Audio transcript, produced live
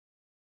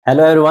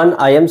Hello everyone,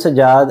 I am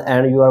Sajad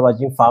and you are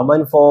watching Pharma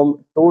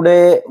Inform.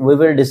 Today we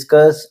will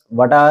discuss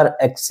what are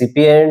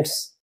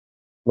excipients,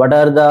 what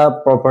are the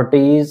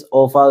properties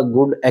of a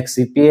good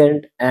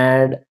excipient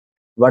and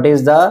what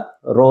is the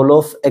role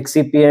of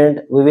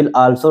excipient. We will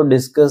also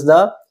discuss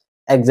the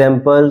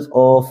examples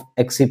of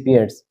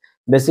excipients.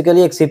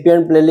 Basically,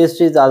 excipient playlist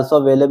is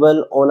also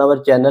available on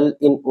our channel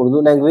in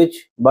Urdu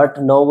language,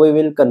 but now we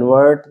will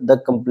convert the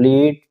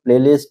complete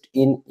playlist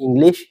in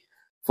English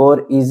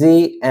for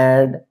easy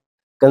and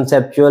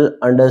conceptual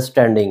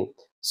understanding.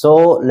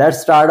 So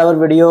let's start our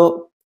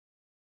video.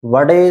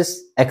 What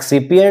is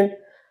excipient?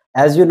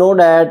 As you know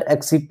that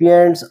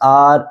excipients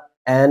are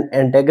an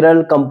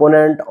integral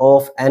component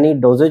of any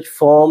dosage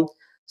form,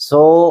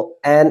 so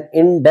an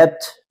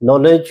in-depth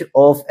knowledge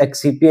of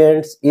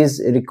excipients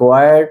is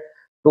required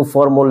to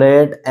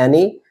formulate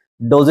any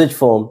dosage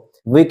form.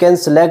 We can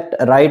select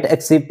right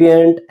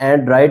excipient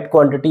and right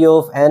quantity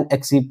of an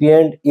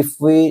excipient if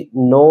we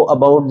know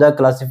about the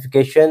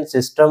classification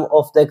system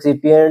of the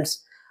excipients,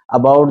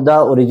 about the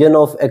origin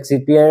of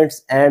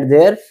excipients and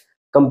their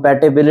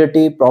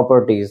compatibility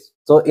properties.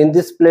 So in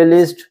this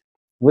playlist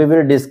we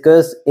will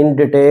discuss in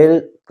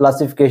detail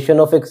classification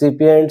of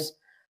excipients.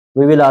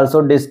 We will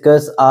also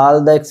discuss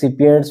all the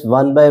excipients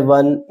one by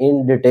one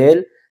in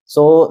detail.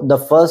 So the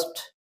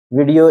first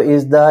video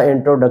is the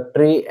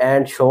introductory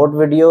and short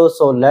video.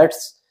 So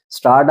let's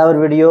start our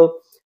video.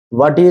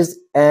 What is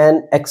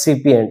an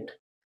excipient?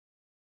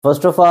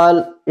 First of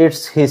all,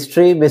 its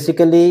history.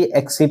 Basically,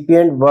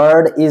 excipient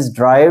word is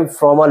derived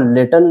from a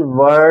Latin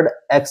word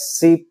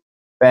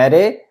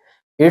excipere.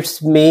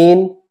 It's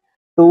mean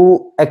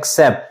to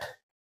accept.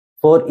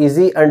 For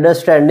easy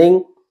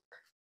understanding,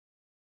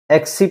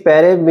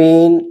 excipere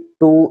mean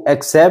to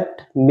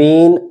accept,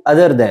 mean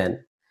other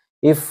than.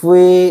 If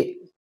we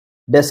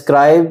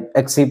describe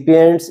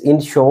excipients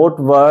in short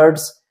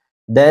words,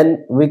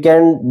 then we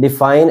can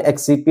define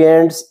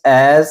excipients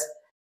as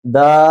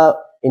the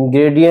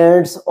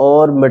ingredients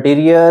or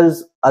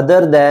materials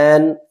other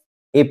than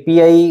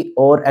API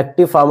or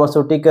active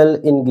pharmaceutical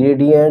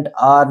ingredient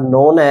are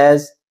known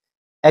as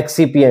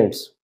excipients,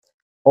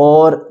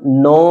 or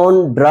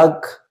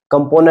non-drug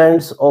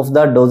components of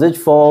the dosage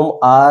form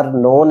are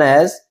known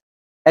as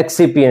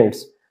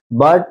excipients.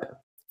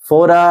 But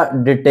for a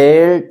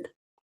detailed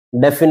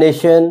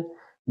definition,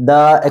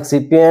 the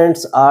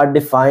excipients are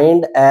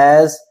defined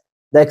as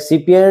the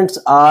excipients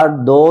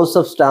are those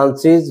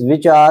substances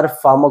which are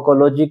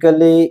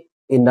pharmacologically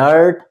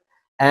inert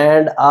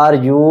and are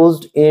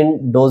used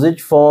in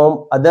dosage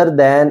form other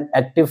than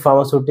active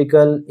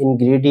pharmaceutical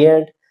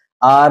ingredient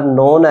are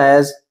known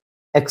as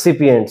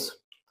excipients.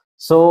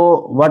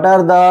 So what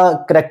are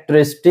the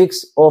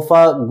characteristics of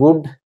a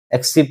good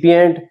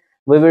excipient?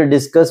 We will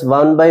discuss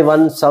one by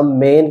one some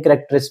main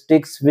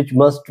characteristics which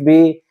must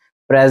be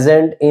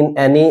present in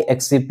any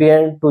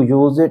excipient to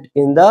use it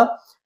in the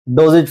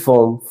dosage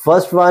form.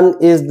 First one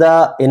is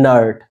the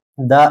inert.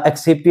 The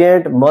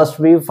excipient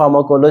must be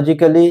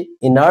pharmacologically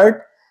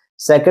inert.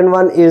 Second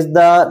one is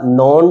the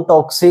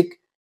non-toxic.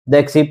 The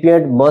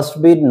excipient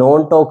must be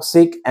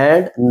non-toxic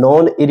and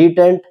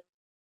non-irritant.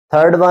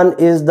 Third one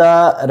is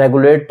the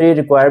regulatory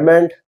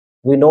requirement.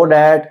 We know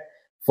that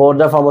for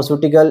the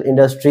pharmaceutical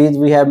industries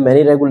we have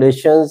many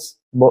regulations,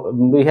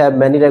 we have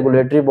many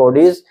regulatory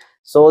bodies,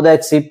 so the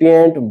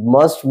excipient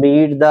must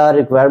meet the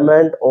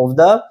requirement of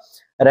the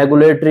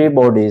regulatory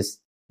bodies.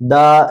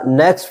 The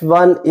next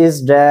one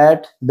is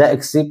that the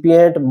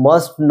excipient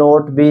must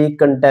not be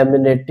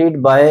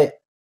contaminated by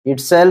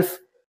itself.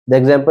 The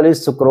example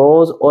is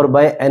sucrose, or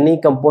by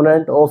any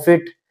component of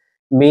it,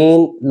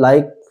 mean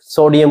like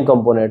sodium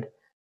component.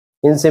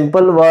 In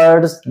simple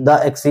words,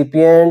 the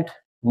excipient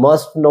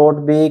must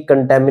not be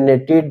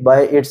contaminated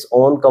by its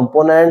own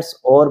components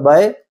or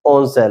by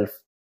own self.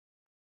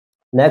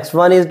 Next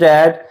one is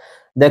that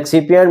the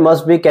excipient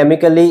must be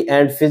chemically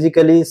and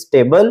physically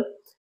stable,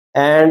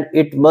 and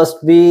it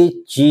must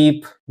be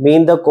cheap,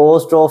 mean the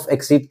cost of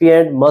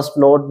excipient must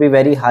not be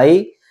very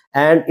high,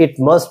 and it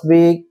must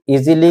be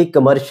easily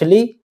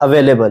commercially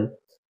available.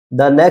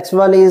 The next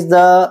one is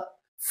the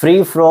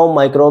free from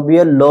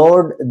microbial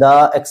load.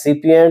 The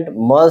excipient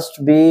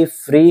must be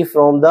free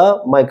from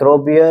the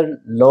microbial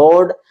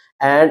load,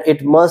 and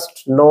it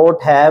must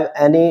not have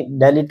any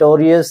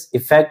deleterious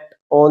effect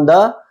on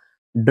the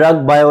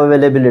drug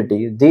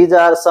bioavailability. These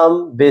are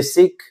some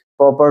basic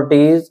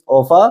properties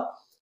of a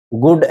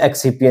good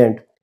excipient.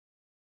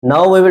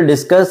 Now we will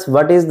discuss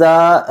what is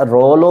the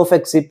role of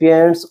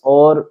excipients,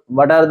 or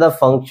what are the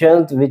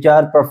functions which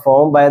are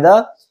performed by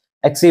the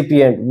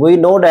excipient. We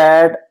know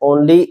that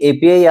only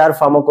API are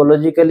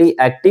pharmacologically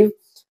active,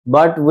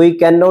 but we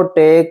cannot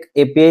take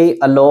API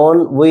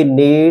alone. We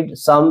need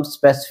some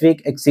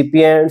specific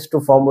excipients to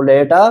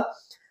formulate a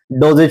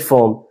dosage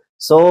form.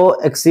 So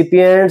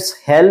excipients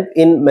help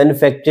in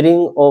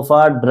manufacturing of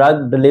a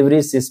drug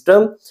delivery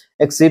system.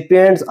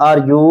 Excipients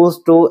are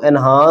used to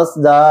enhance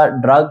the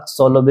drug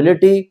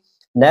solubility.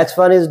 Next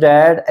one is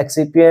that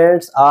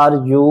excipients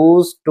are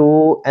used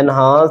to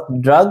enhance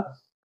drug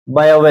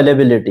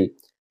bioavailability.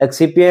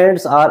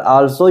 excipients are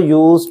also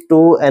used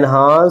to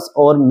enhance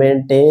or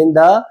maintain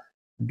the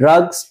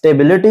drug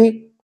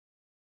stability.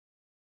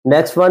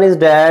 Next one is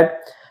that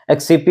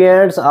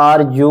excipients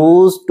are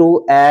used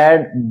to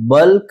add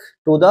bulk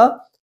to the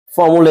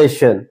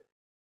formulation.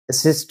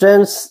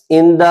 Assistance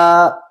in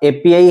the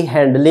API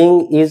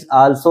handling is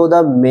also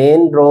the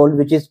main role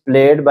which is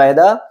played by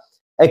the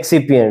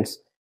excipients.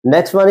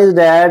 Next one is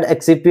that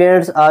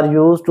excipients are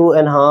used to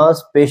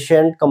enhance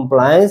patient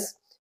compliance.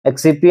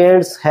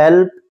 Excipients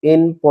help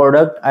in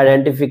product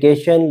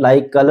identification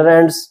like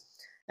colorants,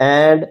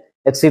 and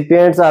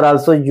excipients are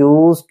also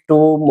used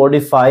to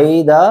modify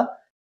the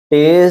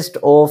taste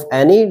of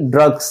any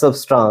drug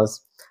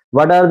substance.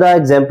 What are the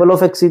example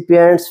of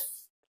excipients?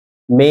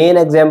 Main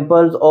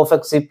examples of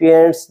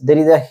excipients, there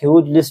is a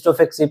huge list of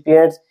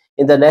excipients.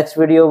 In the next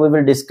video we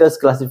will discuss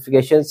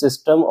classification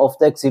system of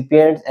the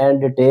excipients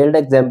and detailed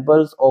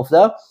examples of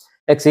the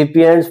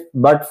excipients.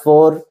 But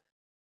for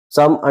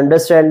some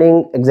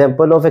understanding,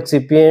 example of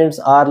excipients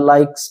are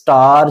like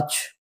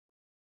starch,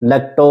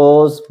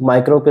 lactose,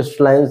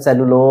 microcrystalline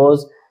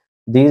cellulose.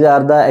 These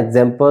are the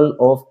example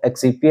of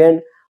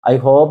excipient. I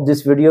hope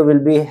this video will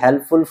be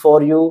helpful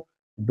for you.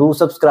 Do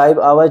subscribe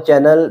our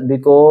channel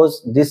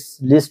because this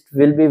list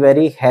will be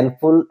very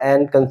helpful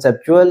and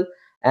conceptual,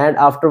 and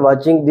after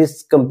watching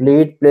this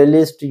complete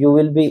playlist you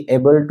will be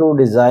able to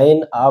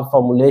design a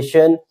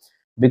formulation,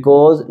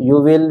 because you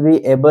will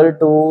be able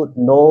to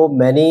know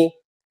many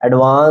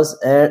advanced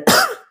and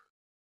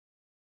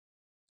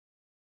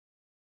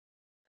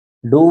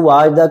do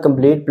watch the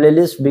complete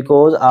playlist,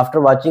 because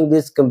after watching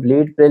this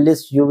complete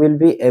playlist you will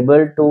be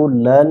able to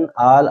learn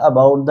all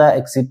about the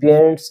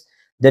excipients,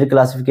 their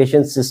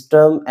classification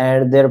system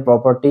and their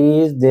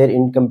properties, their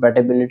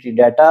incompatibility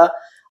data.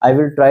 I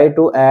will try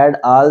to add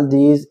all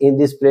these in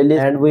this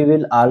playlist, and we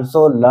will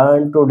also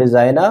learn to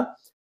design a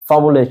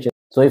formulation.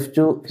 So if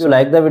you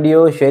like the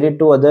video, share it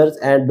to others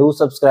and do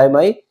subscribe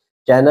my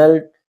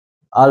channel.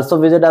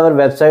 Also visit our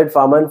website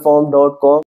pharmacologically.com.